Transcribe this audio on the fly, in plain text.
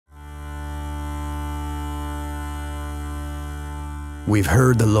We've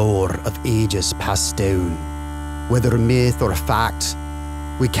heard the lore of ages passed down. Whether myth or fact,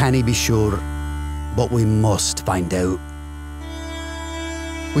 we cannae be sure, but we must find out.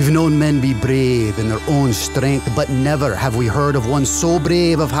 We've known men be brave in their own strength, but never have we heard of one so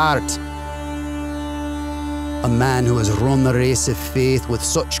brave of heart. A man who has run the race of faith with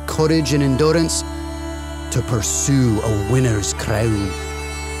such courage and endurance to pursue a winner's crown.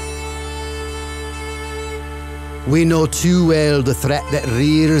 We know too well the threat that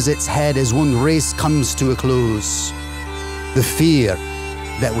rears its head as one race comes to a close. The fear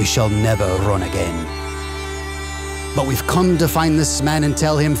that we shall never run again. But we've come to find this man and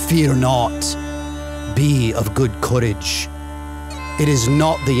tell him, fear not. Be of good courage. It is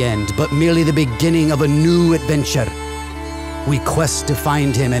not the end, but merely the beginning of a new adventure. We quest to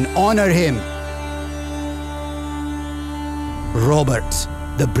find him and honor him. Robert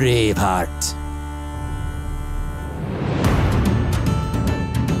the Braveheart.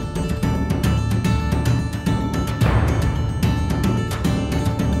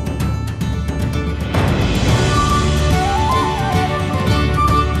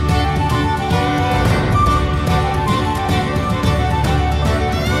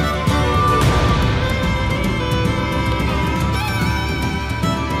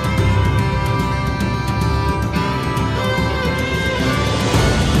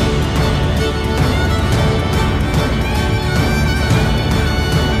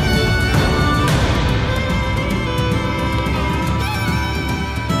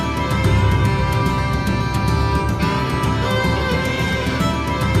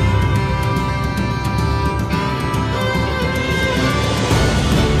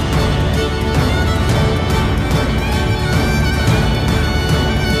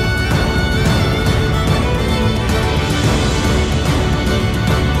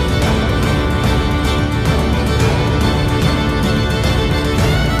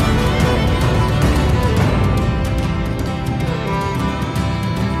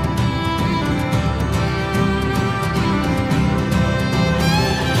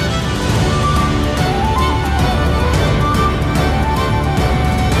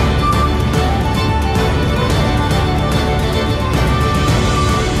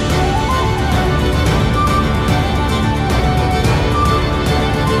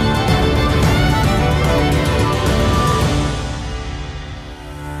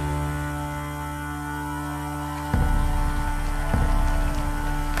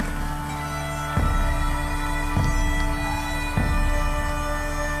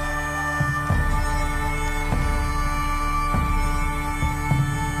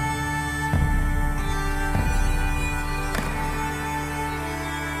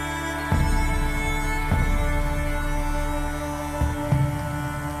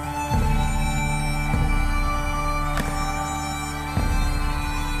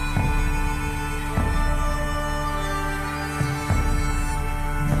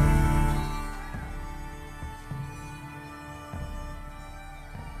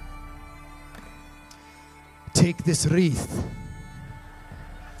 Take this wreath,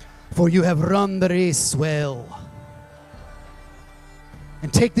 for you have run the race well.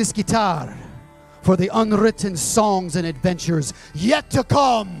 And take this guitar for the unwritten songs and adventures yet to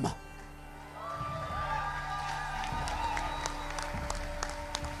come.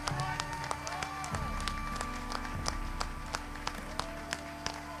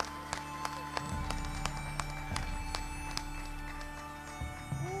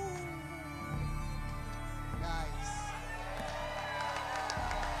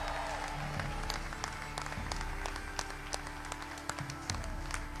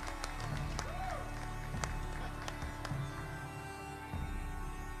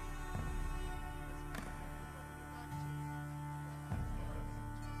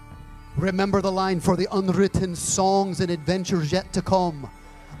 Remember the line for the unwritten songs and adventures yet to come.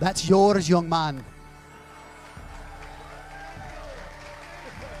 That's yours, young man.